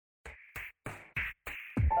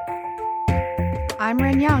I'm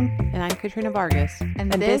Ren Young, And I'm Katrina Vargas.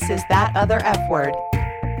 and this is That Other F Word.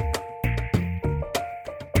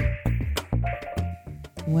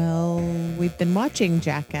 Well, we've been watching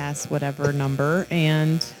Jackass whatever number,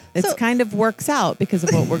 and it So- kind of works out because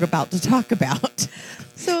of what we're about to talk about.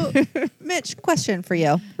 So, Mitch, question for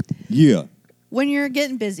you. Yeah. When you're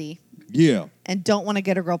getting busy Yeah. and don't want to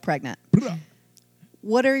get a girl pregnant,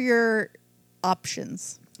 what are your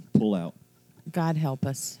options? Pull out. God help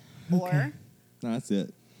us. Or No, that's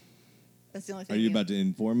it. that's the only thing. Are you about to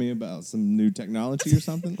inform me about some new technology or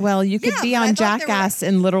something? Well, you could Yeah, be but I on thought there were- Jackass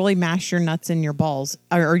and literally mash your nuts in your balls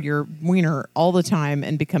or your wiener all the time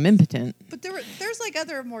and become impotent. But there's like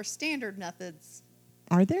other more standard methods.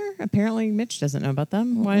 Are there? Apparently, Mitch doesn't know about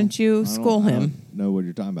them. Why don't you school I him? don't know what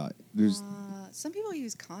you're talking about. There's Some people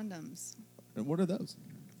use condoms. what are those?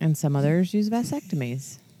 And some others use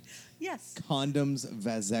vasectomies. Yes. Condoms,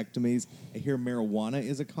 vasectomies. I hear marijuana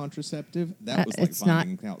is a contraceptive. That was like it's not-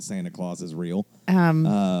 finding out Santa Claus is real. I haven't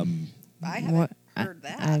What- heard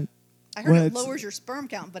that. I- I heard Well, it it's- lowers your sperm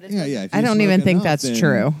count, but it Yeah, doesn't. yeah. if I you don't even smoke think enough, that's then-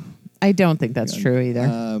 true. I don't think that's true either.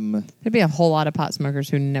 Um, There'd be a whole lot of pot smokers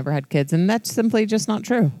who never had kids, and that's simply just not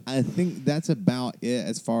true. I think that's about it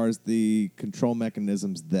as far as the control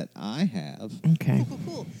mechanisms that I have. Okay.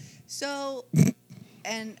 Cool. So,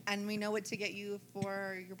 and we know what to get you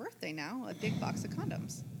for your birthday now: a big box of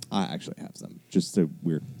condoms. I actually have some, just so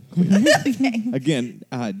we're clear. Again,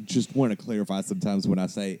 I just want to clarify sometimes when I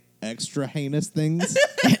say extra heinous things.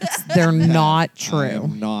 They're not I true.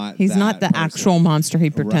 am not He's that not the person. actual monster he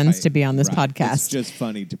pretends Right, to be on this right. podcast. It's just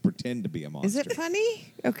funny to pretend to be a monster. Is it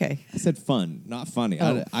funny? Okay. I said fun, not funny.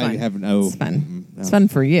 Oh, I fun. have no. It's fun. no. It's fun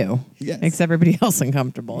for you. Yes. Makes everybody else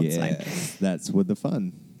uncomfortable. It's fine. Yes, that's with the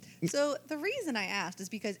fun. So the reason I asked is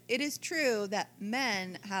because it is true that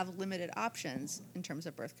men have limited options in terms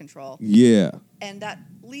of birth control, Yeah. and that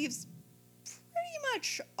leaves pretty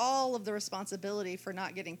much all of the responsibility for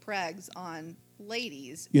not getting pregs on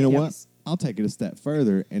ladies. You know what? Yes. I'll take it a step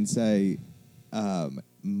further and say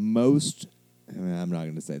most. I'm not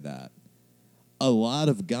going to say that. A lot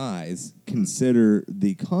of guys consider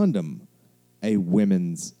the condom a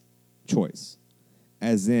women's choice,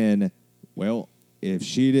 as in, well, if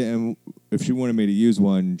she wanted me to use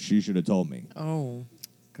one, she should have told me. Oh,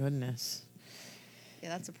 goodness. Yeah,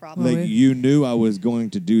 that's a problem. Like Well, you knew I was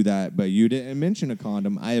going to do that, but you didn't mention a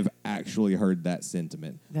condom. I have actually heard that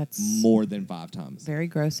sentiment That's more than 5 times. very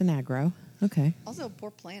gross and aggro. Okay. Also,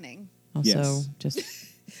 poor planning. Also, Yes.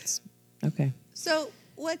 just okay. So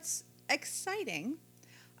what's exciting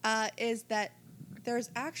is that there's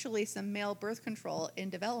actually some male birth control in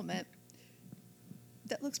development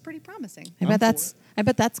that looks pretty promising. I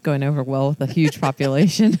bet that's going over well with a huge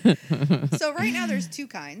population. So right now there's two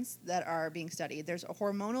kinds that are being studied. There's a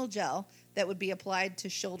hormonal gel that would be applied to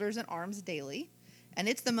shoulders and arms daily, and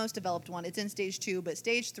it's the most developed one. It's in stage 2, but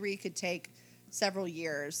stage 3 could take several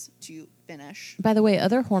years to finish. By the way,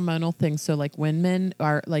 other hormonal things. So, like when men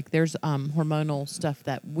are like, there's hormonal stuff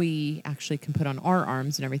that we actually can put on our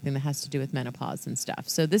arms and everything that has to do with menopause and stuff.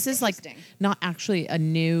 So this is like Interesting. not actually a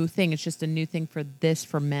new thing. It's just a new thing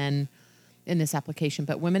for men in this application.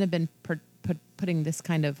 But women have been putting this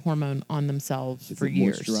kind of hormone on themselves Is for it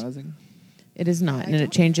years. moisturizing? It is not, I and it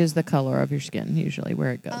don't- changes the color of your skin usually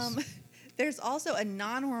where it goes. There's also a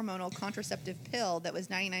non-hormonal contraceptive pill that was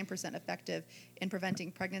 99% effective in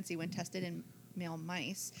preventing pregnancy when tested in male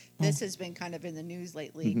mice. This has been kind of in the news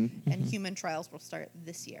lately, and human trials will start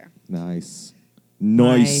this year. Nice.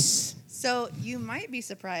 Nice. So you might be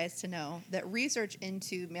surprised to know that research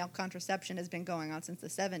into male contraception has been going on since the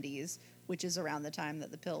 70s, which is around the time that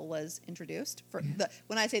the pill was introduced.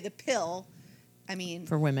 When I say the pill, I mean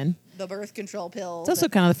For women, the birth control pill. it's also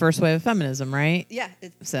kind of the first wave of feminism, right? yeah,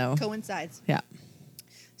 it So coincides. yeah.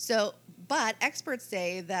 So, but experts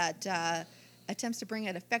say that attempts to bring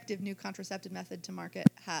an effective new contraceptive method to market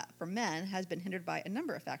for men has been hindered by a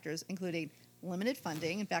number of factors, including limited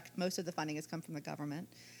funding. In fact, most of the funding has come from the government,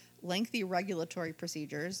 lengthy regulatory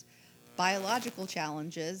procedures, biological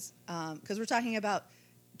challenges, because we're talking about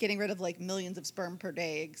getting rid of like millions of sperm per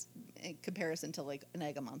day in comparison to like an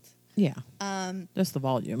egg a month. Yeah. Just the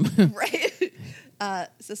volume. Right.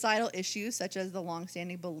 Societal issues such as the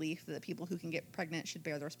longstanding belief that people who can get pregnant should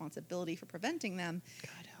bear the responsibility for preventing them.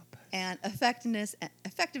 God help us. And effectiveness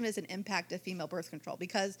and impact of female birth control.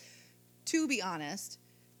 Because, to be honest,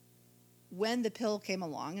 when the pill came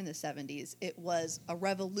along in the 70s, it was a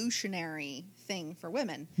revolutionary thing for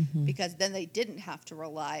women because then they didn't have to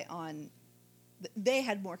rely on. They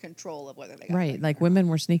had more control of whether they got Right. pregnant Like or women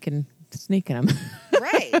were sneaking them. not.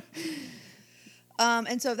 Right.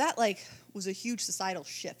 And so that like was a huge societal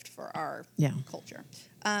shift for our Yeah. culture.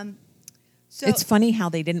 So It's funny how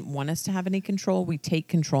they didn't want us to have any control. We take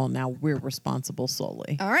control. Now we're responsible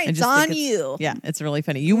solely. all right, I it's just think on you. Yeah, it's really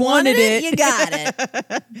funny. You wanted it. You got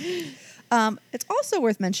it. It's also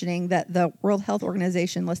worth mentioning that the World Health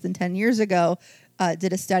Organization less than 10 years ago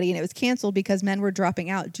did a study, and it was canceled because men were dropping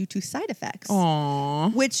out due to side effects. Aw.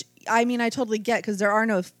 Which, I mean, I totally get because there are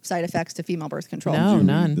no side effects to female birth control. No. Did you read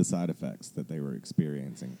none. the side effects that they were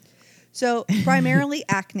experiencing? So primarily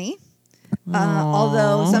acne,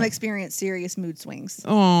 although some experience serious mood swings.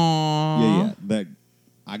 Aw. Yeah. That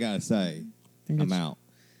I gotta say, think I'm it's- out.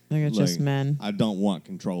 I think it's just Like, men. I don't want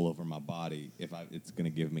control over my body if it's gonna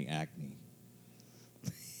give me acne.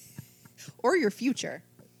 Or your future.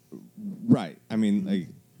 Right. I mean, like,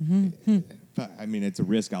 Mm-hmm. I mean, it's a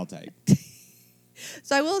risk I'll take.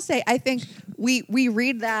 So I will say, I think we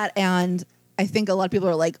read that, and I think a lot of people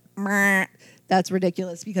are like, "Meh, that's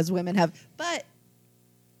ridiculous because women have. But,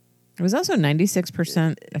 It was also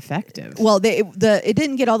 96% effective. well, it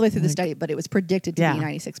didn't get all the way through the study, but it was predicted to yeah, be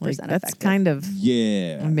 96% like, effective. that's kind of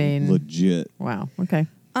Yeah. I mean- legit. wow. Okay.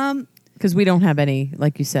 Because we don't have any,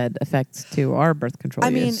 like you said, effects to our birth control.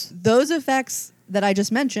 I mean, use. those effects that I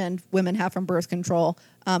just mentioned, women have from birth control.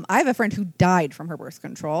 I have a friend who died from her birth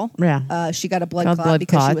control. Yeah. She got a blood Called clot blood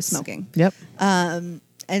because she was clots. smoking. Yep.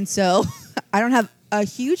 And so I don't have a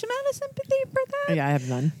huge amount of sympathy for that. Yeah, I have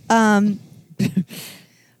none.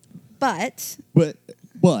 But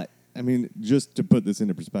But I mean, just to put this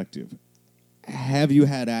into perspective, have you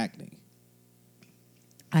had acne?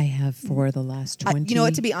 I have for the last 20 you know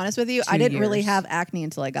what? To be honest with you, I didn't really years. have acne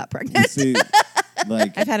until I got You pregnant. see,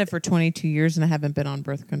 like, I've had it for 22 years and I haven't been on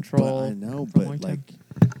birth but control. I know, for a long but time.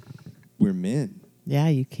 like, we're men. Yeah,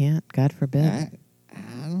 you can't. God forbid. I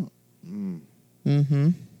don't. Mm-hmm.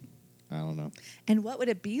 I don't know. And what would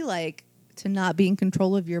it be like to not be in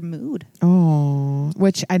control of your mood? Oh,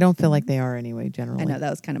 which I don't feel like they are anyway, generally. I know that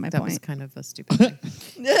was kind of my That was point. kind of a stupid thing.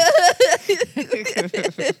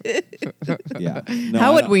 Yeah. No,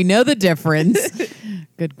 How I would don't- we know the difference?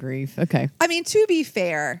 Good grief. Okay. I mean, to be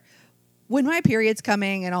fair, when my period's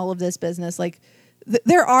coming and all of this business, like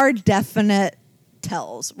there are definite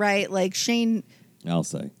tells, right? Like Shane I'll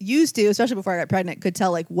say. used to, especially before I got pregnant, could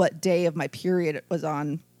tell like what day of my period it was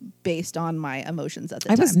on based on my emotions at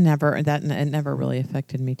the I time. was never that. It never really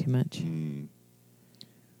affected me too much.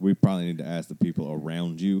 We probably need to ask the people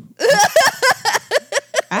around you.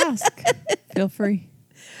 Ask. Feel free.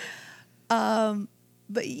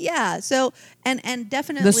 But yeah, so and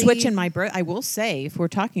definitely The switch in my birth, I will say, if we're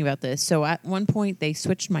talking about this, so at one point they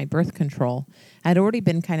switched my birth control. I'd already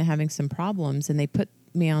been kind of having some problems, and they put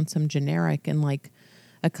me on some generic. And like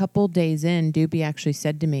a couple days in, Doobie actually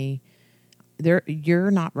said to me,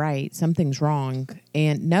 "You're not right. Something's wrong."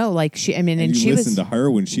 And no, like she, I mean, And and you she listen was, to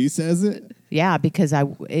her when she says it? yeah, because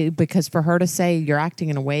because for her to say you're acting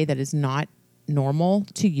in a way that is not normal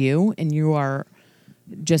to you, and you are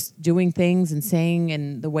just doing things and saying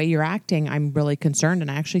and the way you're acting, I'm really concerned.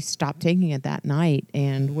 And I actually stopped taking it that night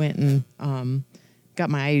and went and got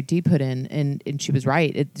my IUD put in. And she was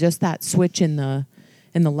right. It just that switch in the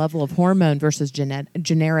level of hormone versus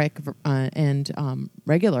generic and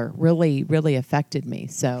regular really affected me.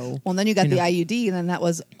 So well, then you got you the know. IUD, and then that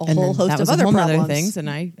was a And whole then host that of was other a whole problems. other things, and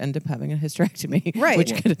I ended up having a hysterectomy, Right.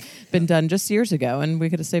 which could have been done just years ago, and we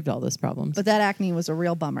could have saved all those problems. But that acne was a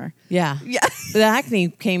real bummer. yeah, Yeah. But the acne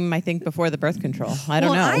came, I think, before the birth control. I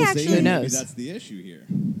don't Well, know. I See, actually- Who maybe knows? that's the issue here.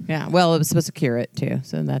 Yeah. Well, it was supposed to cure it too,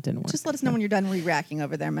 so that didn't work. Just let us know when you're done re-racking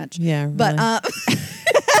over there, Mitch. Yeah, But really.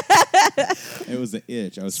 It was an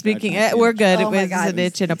itch. I was Speaking, scratching the we're itch. good. Oh it my was God. an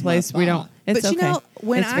itch in a place we don't. It's But you okay. know,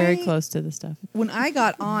 when it's very I- close to the stuff. when I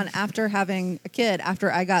got on after having a kid,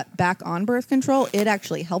 after I got back on birth control, it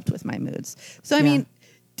actually helped with my moods. So I Yeah. mean,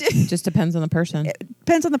 Just depends on the person.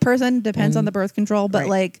 depends on the person, depends on And- the birth control, but right.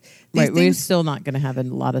 like these Right. We're things, still not going to have a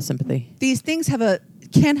lot of sympathy. these things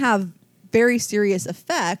can have very serious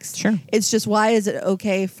effects. Sure. It's just why is it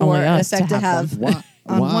okay for Only an us to effect to have have Why?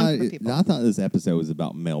 on why one for people? I thought this episode was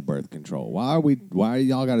about male birth control. Why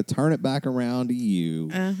y'all got to turn it back around to you?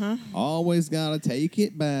 Always got to take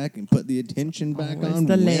it back and put the attention back Always on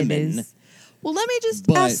the women. ladies. Well, let me just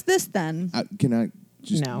But- ask this then. Can I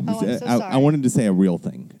just? No. Oh, I'm so I sorry. wanted to say a real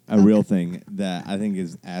thing. A real thing that I think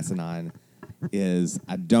is asinine is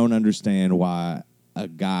I don't understand why a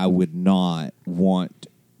guy would not want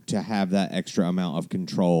to have that extra amount of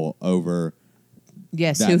control over.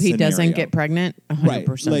 Yes, That who he doesn't scenario. get pregnant,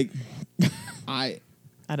 100%. Like, I.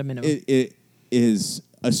 at a minimum. It is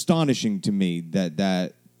astonishing to me that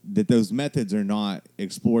those methods are not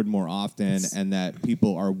explored more often, and that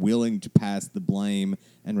people are willing to pass the blame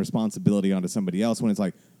and responsibility onto somebody else when it's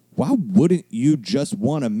like, why wouldn't you just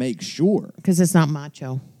want to make sure? Because it's not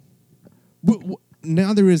macho.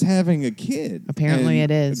 Neither is having a kid. Apparently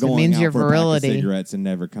and it is. It going means out your for a pack of virility. cigarettes and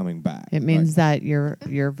never coming back. It means Like, that your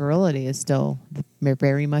virility is still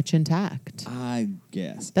very much intact. I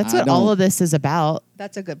guess That's I what all don't- of this is about.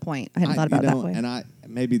 That's a good point. I hadn't thought about it that way. And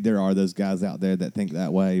maybe there are those guys out there that think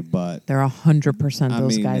that way, but There are 100% I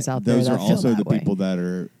those mean, guys out there those that are feel also that the way. people that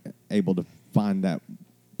are able to find that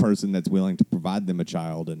person that's willing to provide them a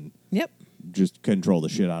child and Yep. just control the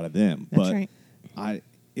shit out of them. That's but right.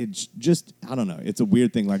 it's just I don't know. It's a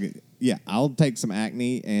weird thing. Like, yeah, I'll take some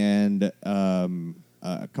acne and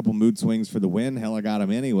a couple mood swings for the win. Hell, I got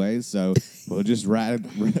them anyways. So we'll just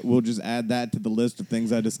add that to the list of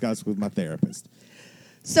things I discussed with my therapist.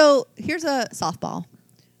 So here's a softball.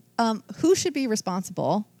 Who should be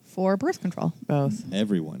responsible for birth control? Both.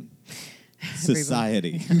 Everyone,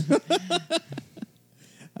 society.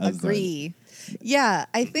 Agree. Yeah,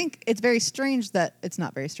 I think it's very strange that it's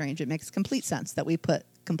not very strange. It makes complete sense that we put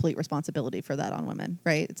complete responsibility for that on women,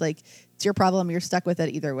 right? It's like, it's your problem. You're stuck with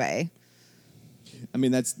it either way. I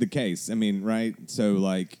mean, that's the case. I mean, right? So,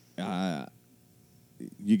 like,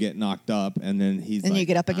 you get knocked up, and then he's And like, you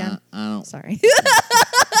get up again? I don't. Sorry.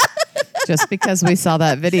 Just because we saw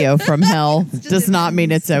that video from hell does not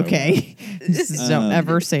mean it's So- okay. Just don't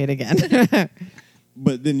ever say it again.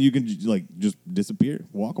 But then you can just disappear,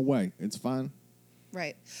 walk away. It's fine.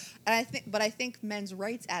 Right. And I think men's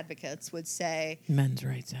rights advocates would say, Men's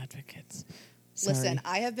rights advocates. listen, Sorry.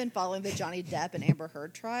 I have been following the Johnny Depp and Amber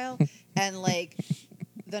Heard trial, and like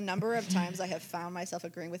the number of times I have found myself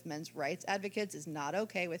agreeing with men's rights advocates is not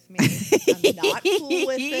okay with me. I'm not cool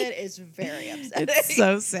with it. It's very upsetting. It's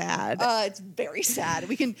so sad. It's very sad.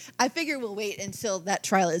 I figure we'll wait until that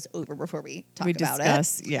trial is over before we talk we about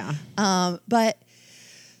discuss, yeah. it. But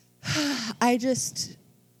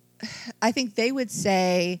I think they would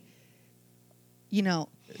say, you know,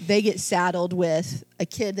 they get saddled with a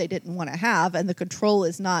kid they didn't want to have, and the control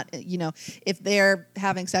is not, you know, if they're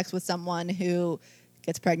having sex with someone who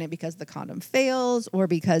gets pregnant because the condom fails or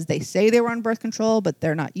because they say they were on birth control but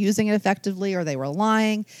they're not using it effectively or they were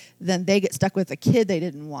lying, then they get stuck with a kid they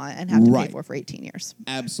didn't want and have to Right. pay for 18 years.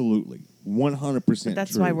 Absolutely. 100%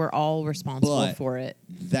 That's true. why we're all responsible But for it.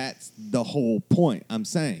 That's the whole point. I'm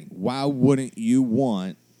saying, why wouldn't you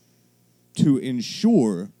want to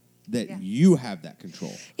ensure that Yeah. you have that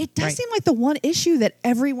control? It does Right. seem like the one issue that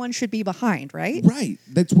everyone should be behind, right? Right.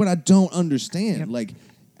 That's what I don't understand. Like,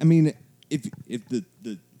 I mean, if the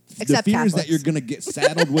Except fear is that Catholics. you're going to get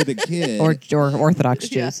saddled with a kid, Or Orthodox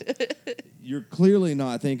Jews. you're clearly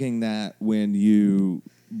not thinking that when you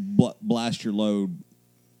blast your load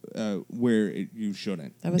where you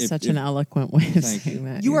shouldn't. That was If- such if- an eloquent way of Thank saying you.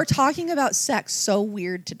 that. You are talking about sex so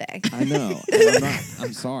weird today. I know. And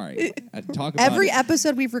I'm sorry. I talk about Every it.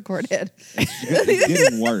 episode we've recorded. It's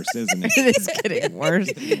getting worse, isn't it? It is getting worse.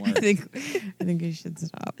 getting worse. I think you should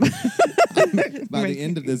stop. By the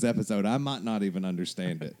end of this episode, I might not even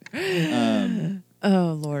understand it.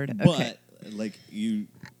 Oh Lord. Okay. But like you,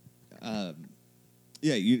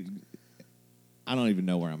 you. I don't even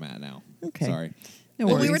know where I'm at now. Okay. Sorry. No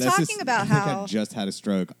Well, we worries. were That's talking about I think how- I just had a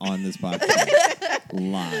stroke on this podcast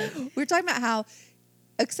live. We're talking about how,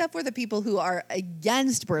 except for the people who are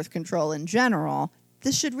against birth control in general,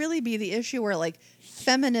 this should really be the issue where like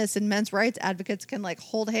feminists and men's rights advocates can like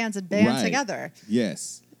hold hands and band Right. together.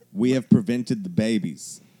 Yes, we have prevented the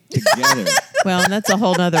babies together. Well, and that's a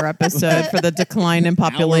whole other episode for the decline in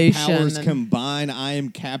population. Our powers and- combine. I am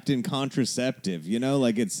Captain Contraceptive. You know,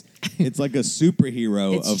 like it's like a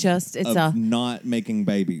superhero of not making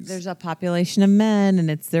babies. There's a population of men,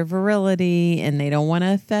 and it's their virility, and they don't want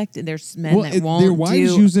to affect. There's men that their won't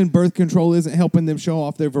wives do. using birth control isn't helping them show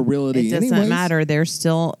off their virility. It doesn't anyways. matter. They're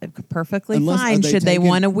still perfectly Unless- are fine they should they taking-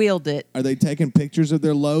 want to wield it. Are they taking pictures of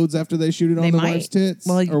their loads after they shoot it on They the might. wife's tits?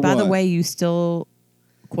 Well, or by the what? way, you still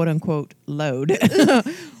quote unquote load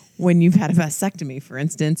when you've had a vasectomy, for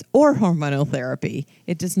instance, or hormonal therapy.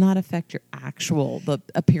 It does not affect your the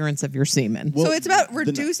appearance of your semen. Well, so it's about the-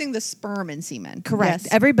 reducing the sperm in semen. Correct.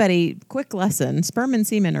 Yes. Everybody, quick lesson. Sperm and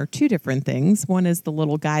semen are two different things. One is the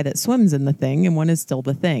little guy that swims in the thing, and one is still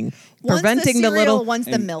the thing. One's preventing the the cereal, little one's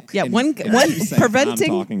the milk. Yeah, And- one and one you say, I'm preventing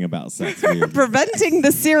talking about sex. Weird. preventing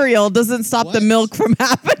the cereal doesn't stop the What? milk from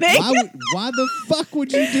happening. Why the fuck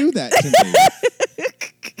would you do that to me?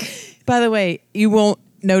 By the way, you won't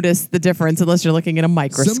notice the difference unless you're looking at a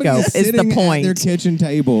microscope. Somebody is Is sitting the point? at their kitchen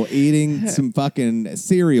table eating some fucking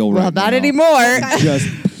cereal Well, right not now. anymore. Just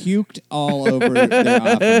puked all over their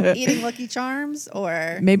iPhone. Eating Lucky Charms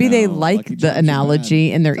or Maybe they No, like Lucky the Charms are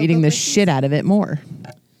analogy and they're Cocoa eating the Krispies? shit out of it more.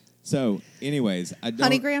 So, anyways, I don't.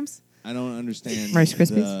 Honey Grams. I don't understand Rice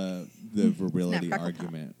the the virility Snap, crackle, pop.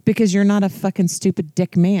 argument. Because you're not a fucking stupid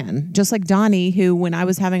dick man. Just like Donnie, who, when I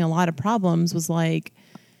was having a lot of problems, was like,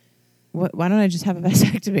 why don't I just have a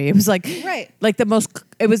vasectomy? It was like, Right. like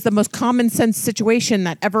it was the most common sense situation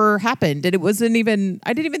that ever happened. And it wasn't even,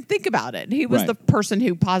 I didn't even think about it. He was Right. the person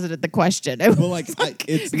who posited the question. It Well, was like,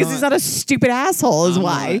 it's because he's not a stupid asshole is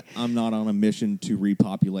why. I'm not on a mission to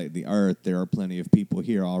repopulate the earth. There are plenty of people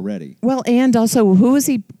here already. Well, and also, who was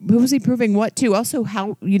he proving what to? Also,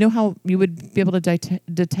 how you would be able to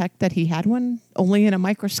detect that he had one only in a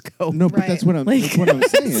microscope? No, but Right. that's what I'm Like, that's what I'm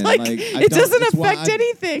saying. it's like, I it don't- doesn't that's why affect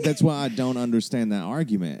anything. That's why I don't understand that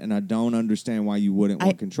argument, and I don't understand why you wouldn't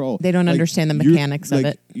want control. they don't understand the you're- mechanics of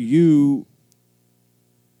like, it.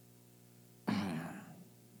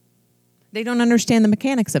 They don't understand the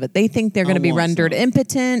mechanics of it. They think they're going to be want rendered some.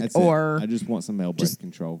 impotent That's or. it. I just want some male birth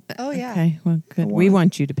control. Oh yeah. Okay, well, good. I We want it.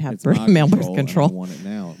 want you to have It's my male birth and I control. want it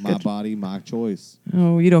now. My body, my choice.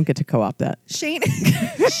 Oh, you don't get to co-opt that. Shane,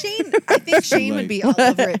 I think Shane would be all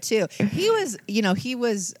over it too. He was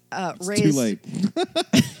It's raised. too late.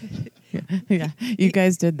 Yeah, you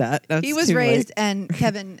guys did that. That's He was too raised, late. and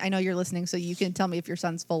Kevin, I know you're listening, so you can tell me if your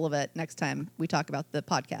son's full of it next time we talk about the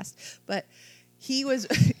podcast. But he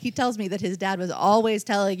tells me that his dad was always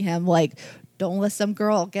telling him, like, don't let some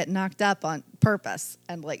girl get knocked up on purpose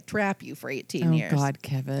and like trap you for 18 Oh years. God,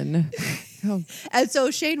 Kevin. Oh. And so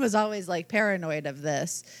Shane was always like paranoid of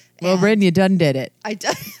this. Well, And Rin, you done did it. I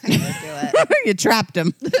did it. You trapped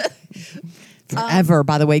him forever.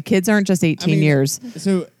 By the way, kids aren't just 18 years.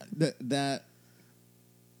 So that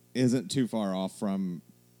isn't too far off from.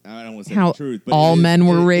 I don't want to say How the truth, but all it is- men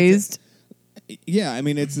were it's a- raised. Yeah, I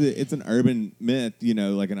mean it's an urban myth,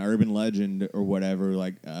 like an urban legend or whatever,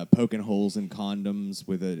 like poking holes in condoms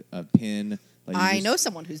with a pin. Like I know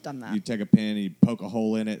someone who's done that. You take a pin and you poke a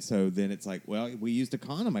hole in it, so then it's like, well, we used a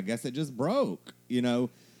condom. I guess it just broke.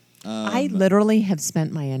 I literally have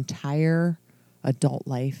spent my entire adult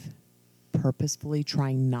life purposefully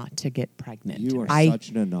trying not to get pregnant. You are I such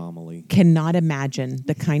an anomaly. cannot imagine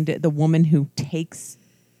the woman who takes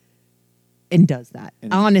and does that.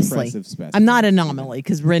 An Honestly, impressive specimen. I'm not an anomaly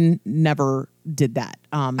because Rin never did that.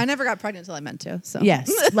 I never got pregnant until I meant to. So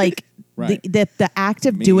Yes, like Right. the act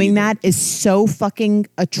of Me doing either. that is so fucking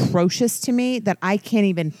atrocious to me that I can't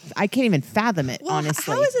even fathom it. Well,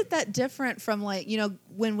 honestly, how is it that different from like,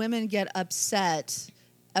 when women get upset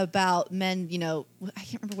about men, I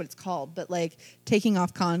can't remember what it's called, but like taking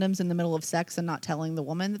off condoms in the middle of sex and not telling the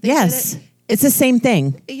woman that they yes, did it? it's the same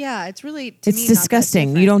thing. Yeah, it's really to It's me, not that disgusting.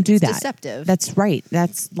 You different. don't do It's that. Deceptive. That's right.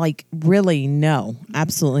 That's like really no,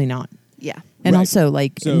 absolutely not. yeah. And Right. also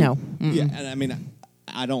like So, no. Yeah, and I mean,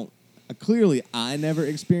 I don't. Clearly, I never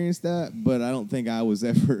experienced that, but I don't think I was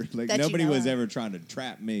ever like That you nobody know was of. ever trying to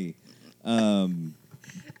trap me. Whereas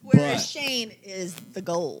but- Shane is the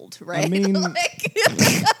gold, right? mean, Like,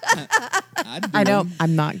 I don't.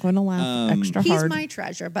 I'm not going to laugh extra he's hard. my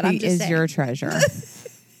treasure, but I'm He just is saying. your treasure.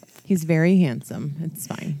 He's very handsome. It's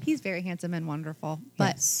fine. He's very handsome and wonderful,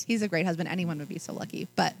 but Yes. he's a great husband. Anyone would be so lucky.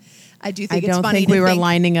 But I do I think it's don't funny think to we were think,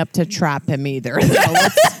 lining up to trap him either. So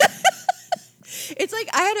let's- It's like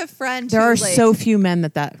I had a friend. there who, are like, so few men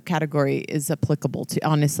that category is applicable to.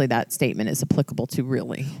 Honestly, that statement is applicable to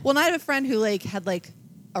really. Well, and I have a friend who like had like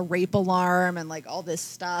a rape alarm and like all this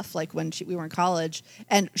stuff like when we were in college,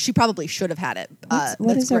 and she probably should have had it. What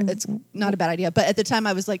That's is a- great. It's not a bad idea, but at the time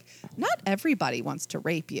I was like, not everybody wants to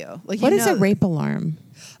rape you. Like, What is a rape alarm?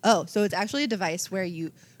 Oh, so it's actually a device where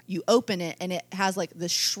you open it and it has like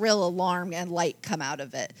this shrill alarm and light come out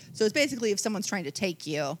of it. So it's basically if someone's trying to take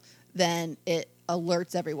you, then it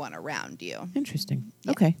alerts everyone around you. Interesting.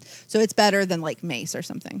 Yeah. Okay, So it's better than like mace or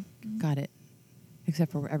something. got it.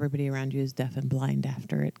 Except for everybody around you is deaf and blind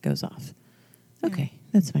after it goes off. Okay,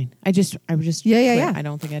 that's fine. I was just Yeah. clear. I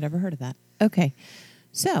don't think I'd ever heard of that. Okay,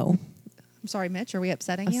 so I'm sorry, Mitch. Are we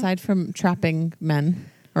upsetting you? aside from trapping men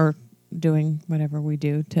or doing whatever we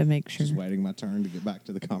do to make sure, Just waiting my turn to get back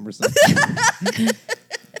to the conversation.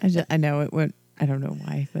 I know it went. I don't know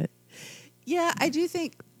why, but Yeah, I do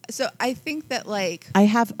think so. I think that like I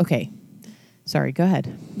have. Okay, sorry. Go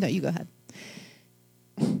ahead. no, you go ahead.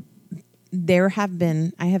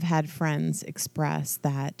 I have had friends express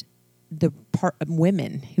that the part of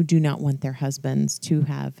women who do not want their husbands to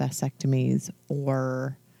have vasectomies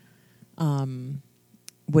or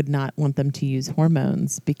would not want them to use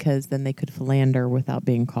hormones because then they could philander without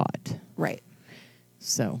being caught. Right.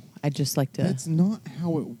 So I'd just like to. That's not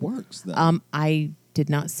how it works, though. I did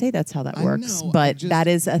not say that's how that I works, know, I but just- that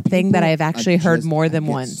is a thing that people- I've actually heard more than I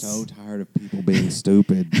get once. So tired of people being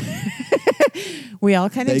stupid. We all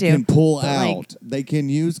kind of They do. can pull But, like, out. They can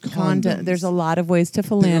use condoms. There's a lot of ways to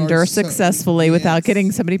philander so- successfully without yes.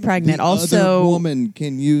 getting somebody pregnant. The Also, other woman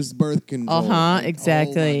can use birth control. Like,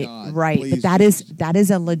 exactly. oh my God, Right. please But just- that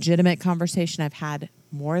is a legitimate conversation I've had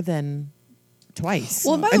more than twice.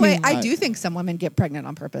 Well, and by the way, mean, I do think some women get pregnant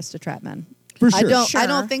on purpose to trap men. For I sure. don't. I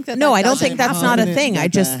don't think that. No, that I don't doesn't think that's happen. not a confident thing. that I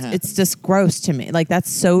just that it's happens. just gross to me. Like that's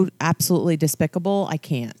so absolutely despicable. I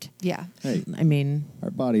can't. Yeah. Hey, I mean,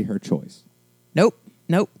 her body, her choice. nope.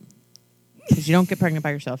 Because you don't get pregnant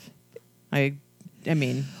by yourself. I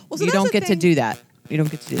mean, Well, so you that's don't the get to thing. do that. You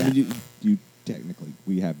don't get to do I that. mean, you technically,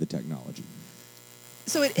 we have the technology.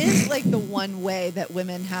 So it is like the one way that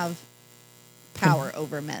women have power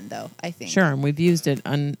over men, though. I think. Sure, and we've used it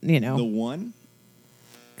on The know one?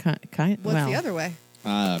 kind. What's well, the other way?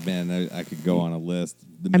 Man, I could go on a list.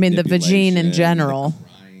 I mean, the vagine in manipulation, general. the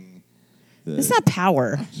crying, the- It's not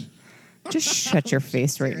power. Just shut your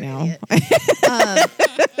face right You're now. an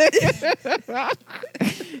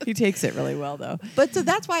He takes it really well, though. But so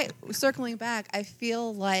that's why, circling back, I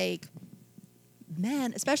feel like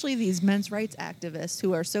men, especially these men's rights activists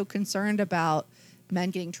who are so concerned about men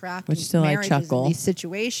getting trapped Which in still I marriages chuckle. in these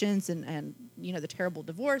situations and the terrible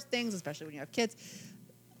divorce things, especially when you have kids.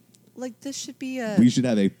 Like this should be a We should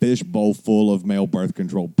have a fish bowl full of male birth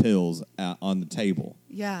control pills on the table.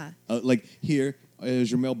 yeah. Like here is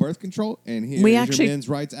your male birth control, and here We is actually- your men's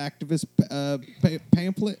rights activist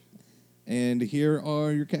pamphlet, and here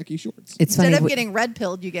are your khaki shorts. It's Instead funny. of getting red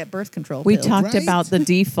pilled, you get birth control. We pilled. talked Right? about the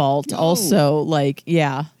default No. also, like,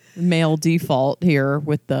 male default here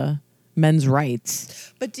with the men's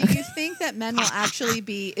rights. But do you think that men will actually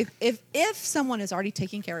be if someone is already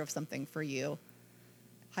taking care of something for you,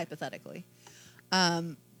 hypothetically,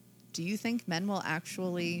 do you think men will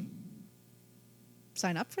actually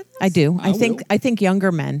sign up for this? I do. I will. I think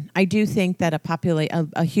younger men. I do think that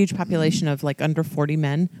a huge population of like under 40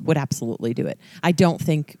 men would absolutely do it. I don't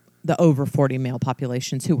think the over 40 male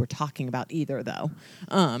populations who we're talking about either, though.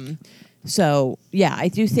 So yeah, I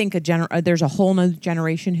do think there's a whole new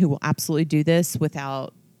generation who will absolutely do this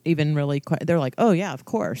without even really. They're like, oh yeah, of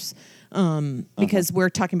course. Because we're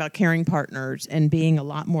talking about caring partners and being a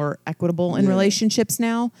lot more equitable in Yeah. relationships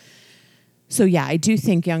now. So yeah, I do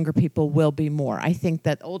think younger people will be more. I think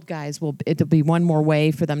that old guys it'll be one more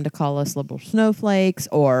way for them to call us liberal snowflakes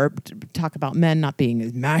or talk about men not being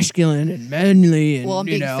as masculine and manly and Well, and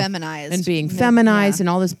being you know, feminized. and being Yeah. feminized and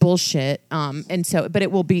all this bullshit. And so, but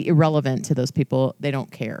it will be irrelevant to those people. They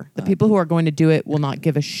don't care. The people who are going to do it will not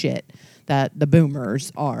give a shit that the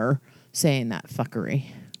boomers are saying that fuckery.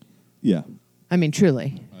 Yeah, I mean,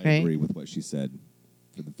 truly, I right? agree with what she said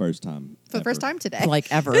for the first time. for the first ever. time today.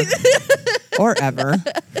 Like ever or ever.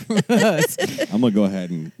 I'm gonna go ahead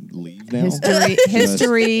and leave now.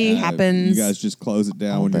 History happens. You guys just close it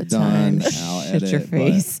down all when the you're done. time. I'll Shut edit, your but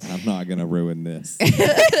face. I'm not gonna ruin this.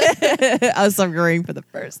 Us agreeing for the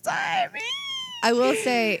first time. I will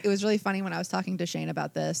say it was really funny when I was talking to Shane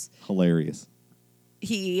about this. Hilarious.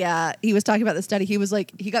 He was talking about the study. He was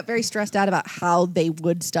like, he got very stressed out about how they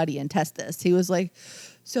would study and test this. He was like,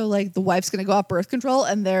 so like the wife's gonna go off birth control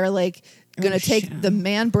and they're like gonna take shit. the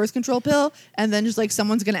man birth control pill and then just like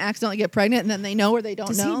someone's gonna accidentally get pregnant and then they know or they don't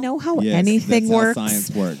Does know. he know how Yes, anything that's how works?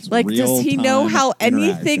 science works. Like, does he know Real-time how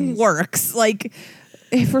anything interactions. works? Like,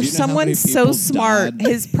 for Do you know how someone many so people smart, died?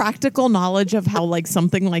 his practical knowledge of how like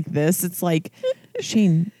something like this, it's like,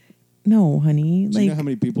 Shane, no, honey. Do you know Like, how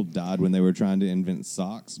many people died when they were trying to invent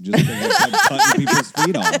socks just because they kept cutting people's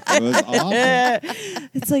feet off? It was awful.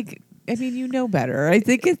 it's like, I mean, you know better. I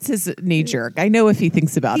think it's his knee jerk. I know if he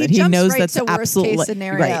thinks about He it, he jumps knows right that's to worst absolutely case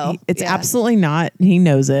scenario. right. It's Yeah. absolutely not. He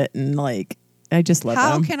knows it, and like, I just love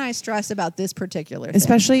How him. can I stress about this particular thing?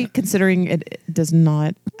 Especially considering it does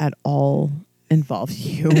not at all involve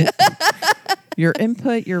you, your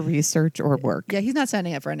input, your research, or work Yeah, he's not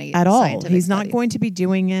signing up for any at all. scientific He's not study. going to be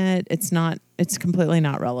doing it. It's not. It's completely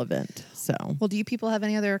not relevant. So Well, do you people have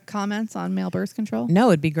any other comments on male birth control? no,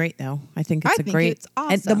 it'd be great though. I think it's I a think great. it's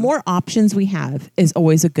And the awesome. more options we have is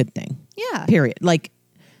always a good thing. Yeah. Period. Like,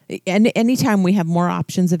 and anytime we have more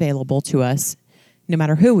options available to us, no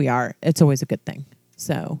matter who we are, it's always a good thing.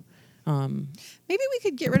 So. Maybe we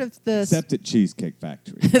could get rid of the Except at Cheesecake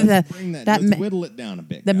Factory. The- Let's bring that, that let's me- whittle it down a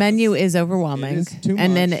bit. The guys. menu is overwhelming. It is too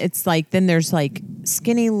and then much. it's like, then there's like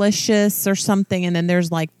Skinnylicious or something. And then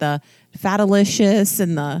there's like the Fatalicious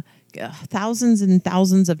and the thousands and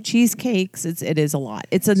thousands of cheesecakes. It is a lot.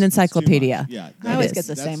 It's an Too much. encyclopedia. Yeah, I always is. get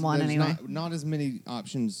the same one there's anyway. Not as many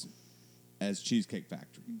options as Cheesecake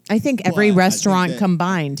Factory. I think every But I think restaurant that-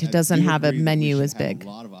 combined I doesn't do have a agree that we menu should as have big. A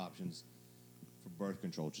lot of options for birth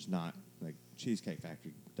control, just not like Cheesecake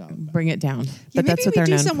Factory. Bring it down. Yeah, But that's what maybe they're we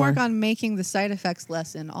do known some for. work on making the side effects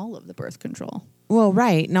less in all of the birth control. Well,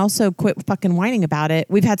 right, and also quit fucking whining about it.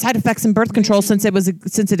 We've had side effects in birth control since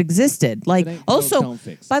it existed. Like, If it ain't broke, also, don't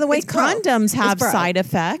fix it. by the way, It's pro. condoms have It's pro. side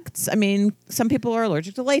effects. I mean, some people are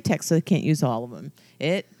allergic to latex, so they can't use all of them.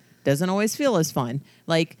 It doesn't always feel as fun.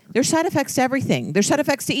 Like, there's side effects to everything. There's side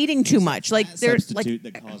effects to eating too much. Like, there's like substitute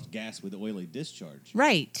that caused gas with oily discharge.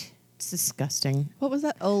 right. It's disgusting. What was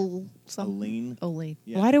that? Olean. Olean.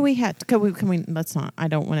 Yeah. Why do we have? Can we? Let's not. I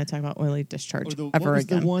don't want to talk about oily discharge Or ever what was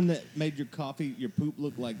again. the one that made your poop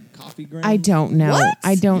look like coffee grounds? I don't know. What?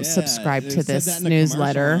 I don't Yeah, subscribe they to said that this in the commercial,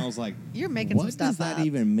 newsletter. and I was like, You're making some what stuff does that up.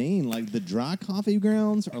 even mean? Like the dry coffee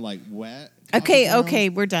grounds or like wet? coffee Okay, grounds? okay,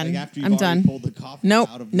 we're done. Like after you've I'm already done. pulled the coffee Nope,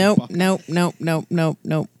 out of the nope, bucket. nope, nope, nope, nope,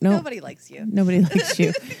 nope, nope. Nobody likes you. Nobody likes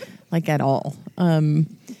you, like at all.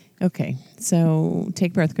 Okay, so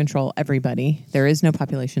take birth control, everybody. There is no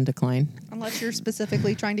population decline, Unless you're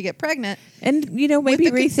specifically trying to get pregnant. and maybe with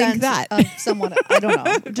the rethink consent that. of someone. I don't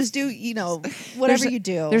know. Just do, whatever you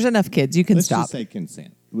do. There's enough kids. You can Let's stop. just say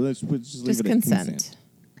consent. Let's just leave Just it at consent.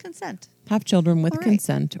 consent. Have children with All right.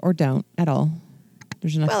 consent, or don't at all.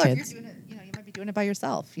 There's enough Well, if kids. you're doing it, you might be doing it by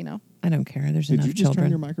yourself, I don't care. There's Did enough you just children. turn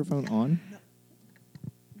your microphone on?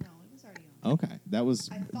 No, it was already on. Okay, that was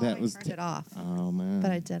I thought that I was. turned it off. Oh man,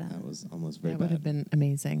 But I didn't. That was almost very That would have bad. been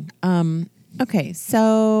amazing. Okay,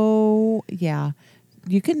 so yeah,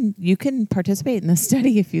 you can participate in the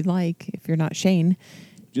study if you'd like. If you're not Shane,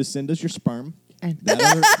 Just send us your sperm. And- That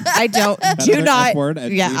other- I don't. Do other not. F word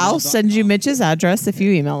at Yeah, I'll send you gmail.com. Mitch's address if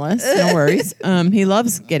you email us. No worries. He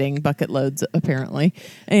loves getting bucket loads apparently,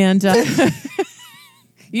 and.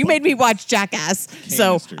 You made me watch Jackass,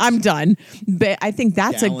 so Canisters. I'm done. But I think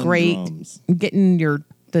that's Gallon a great drums. getting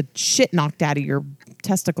the shit knocked out of your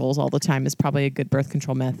testicles all the time is probably a good birth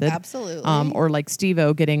control method. Absolutely. Or like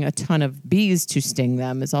Steve-O getting a ton of bees to sting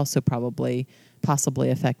them is also possibly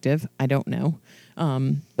effective. I don't know.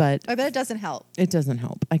 But I bet it doesn't help. it doesn't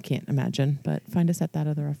help. I can't imagine. But find us at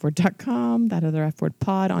thatotherfword.com,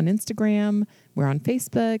 thatotherfword on Instagram. We're on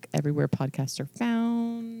Facebook, everywhere podcasts are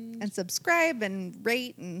found. And subscribe and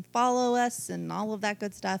rate and follow us and all of that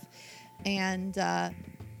good stuff. And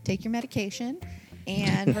take your medication.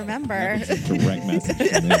 And remember, Direct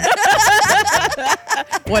message. from me.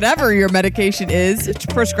 Whatever your medication is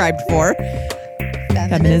prescribed for,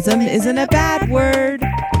 feminism isn't a bad word.